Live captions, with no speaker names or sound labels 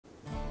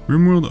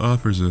RimWorld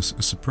offers us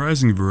a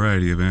surprising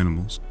variety of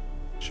animals.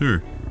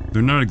 Sure,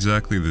 they're not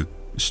exactly the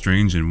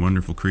strange and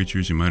wonderful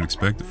creatures you might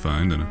expect to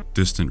find in a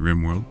distant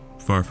RimWorld,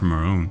 far from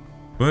our own.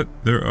 But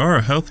there are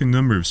a healthy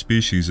number of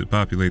species that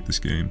populate this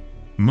game.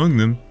 Among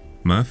them,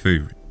 my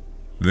favorite,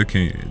 the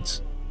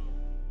Canids.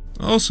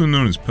 Also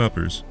known as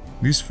puppers,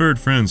 these furred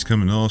friends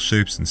come in all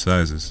shapes and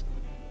sizes.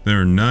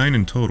 There are 9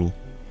 in total,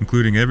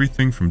 including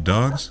everything from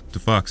dogs to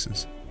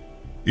foxes.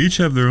 Each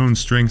have their own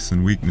strengths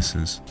and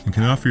weaknesses, and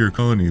can offer your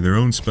colony their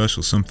own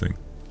special something.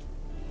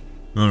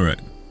 Alright,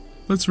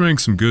 let's rank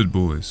some good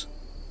boys.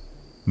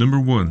 Number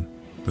 1,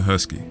 the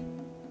Husky.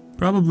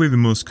 Probably the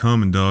most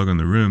common dog on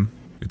the Rim.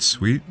 It's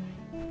sweet,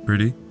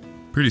 pretty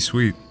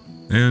sweet,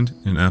 and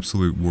an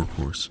absolute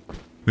workhorse.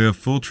 They have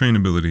full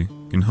trainability,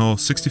 can haul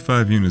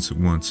 65 units at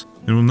once,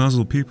 and will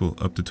nuzzle people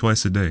up to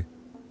twice a day.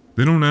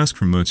 They don't ask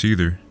for much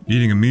either,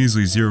 eating a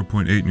measly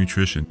 0.8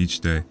 nutrition each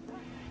day.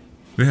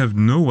 They have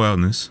no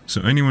wildness,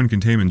 so anyone can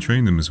tame and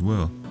train them as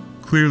well.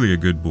 Clearly a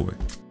good boy.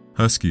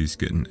 Huskies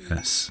get an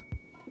S.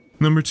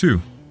 Number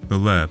 2, the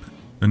Lab.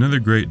 Another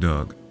great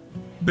dog.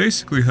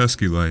 Basically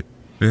Husky light.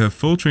 They have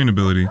full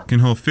trainability, can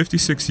haul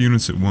 56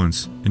 units at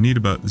once, and need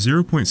about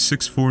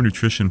 0.64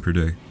 nutrition per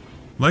day.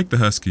 Like the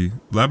Husky,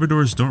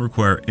 Labradors don't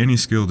require any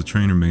skill to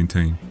train or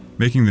maintain,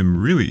 making them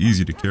really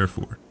easy to care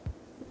for.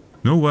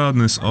 No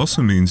wildness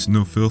also means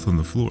no filth on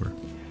the floor.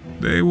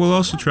 They will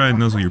also try and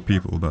nuzzle your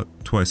people about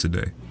twice a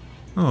day.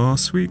 Aw,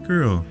 sweet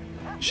girl.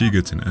 She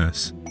gets an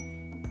S.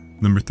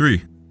 Number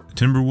 3, the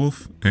Timber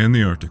Wolf and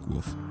the Arctic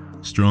Wolf.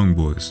 Strong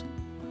boys.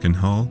 Can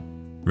haul,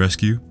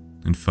 rescue,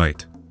 and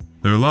fight.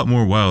 They're a lot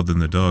more wild than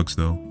the dogs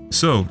though,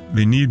 so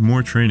they need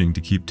more training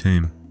to keep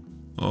tame.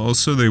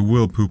 Also, they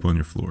will poop on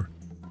your floor.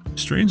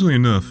 Strangely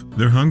enough,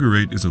 their hunger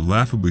rate is a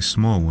laughably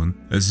small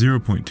one at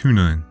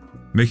 0.29,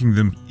 making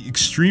them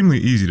extremely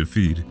easy to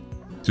feed.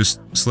 Just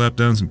slap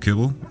down some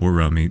kibble or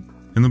raw meat,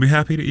 and they'll be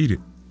happy to eat it.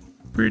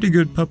 Pretty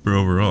good pupper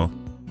overall.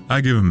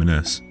 I give them an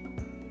S.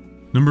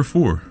 Number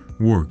 4,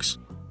 Wargs.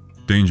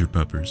 Danger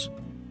puppers.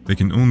 They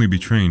can only be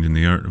trained in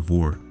the art of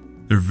war.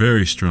 They're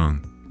very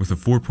strong, with a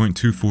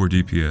 4.24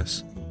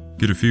 DPS.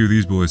 Get a few of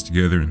these boys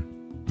together and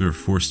they're a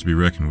force to be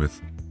reckoned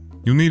with.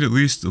 You'll need at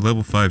least a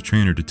level 5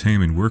 trainer to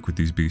tame and work with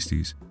these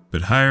beasties,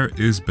 but higher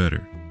is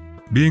better.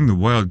 Being the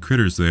wild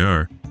critters they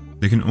are,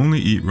 they can only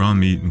eat raw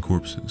meat and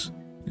corpses.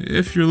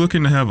 If you're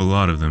looking to have a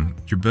lot of them,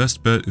 your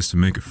best bet is to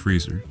make a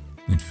freezer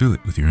and fill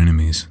it with your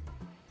enemies.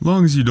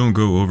 Long as you don't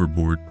go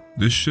overboard,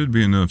 this should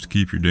be enough to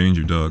keep your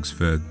danger dogs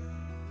fed.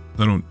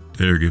 I don't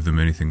dare give them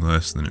anything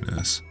less than an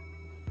S.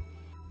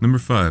 Number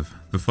 5,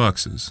 the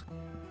Foxes.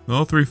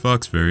 All 3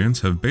 Fox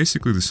variants have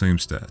basically the same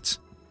stats.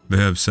 They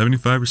have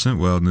 75%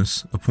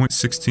 wildness, a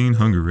 0.16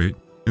 hunger rate,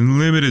 and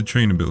limited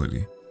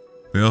trainability.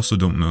 They also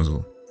don't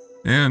nuzzle.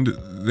 And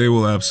they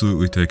will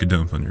absolutely take a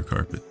dump on your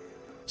carpet.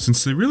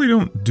 Since they really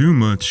don't do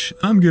much,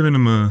 I'm giving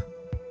them a...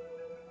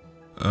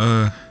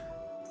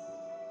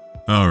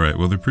 Alright,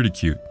 well they're pretty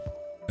cute.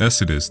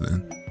 S it is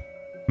then.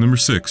 Number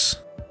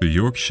 6, the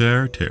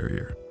Yorkshire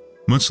Terrier.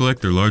 Much like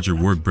their larger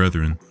Warg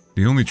brethren,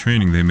 the only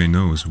training they may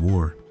know is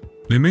war.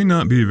 They may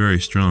not be very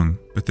strong,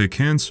 but they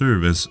can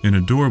serve as an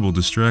adorable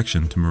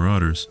distraction to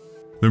marauders.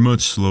 They're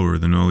much slower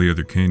than all the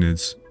other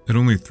Canids, at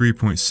only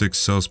 3.6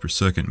 cells per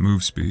second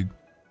move speed.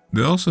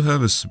 They also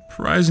have a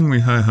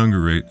surprisingly high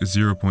hunger rate at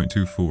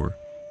 0.24.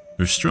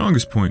 Their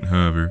strongest point,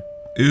 however,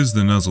 is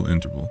the nuzzle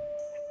interval.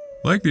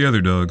 Like the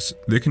other dogs,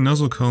 they can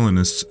nuzzle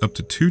colonists up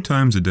to 2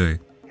 times a day,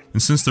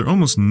 and since they're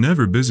almost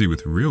never busy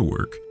with real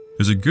work,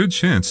 there's a good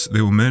chance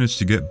they will manage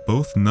to get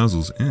both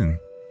nuzzles in.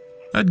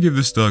 I'd give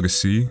this dog a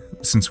C,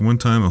 since one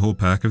time a whole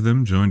pack of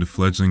them joined a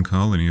fledgling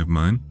colony of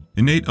mine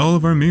and ate all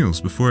of our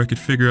meals before I could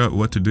figure out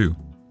what to do.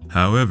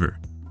 However,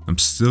 I'm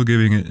still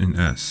giving it an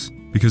S,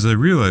 because I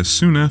realized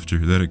soon after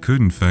that it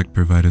could in fact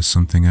provide us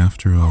something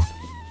after all.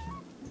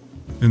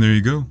 And there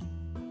you go.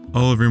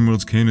 All of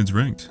RimWorld's Canids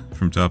ranked,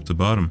 from top to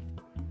bottom.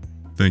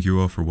 Thank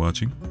you all for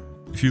watching.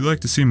 If you'd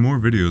like to see more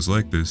videos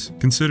like this,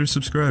 consider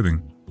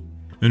subscribing.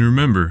 And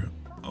remember,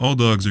 all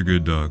dogs are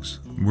good dogs,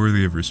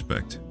 worthy of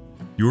respect.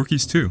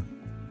 Yorkies too.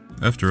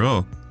 After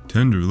all,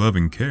 tender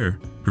loving care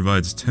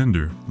provides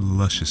tender,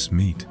 luscious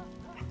meat.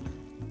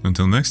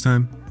 Until next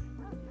time.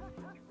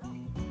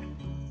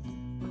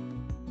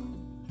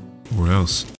 Or else.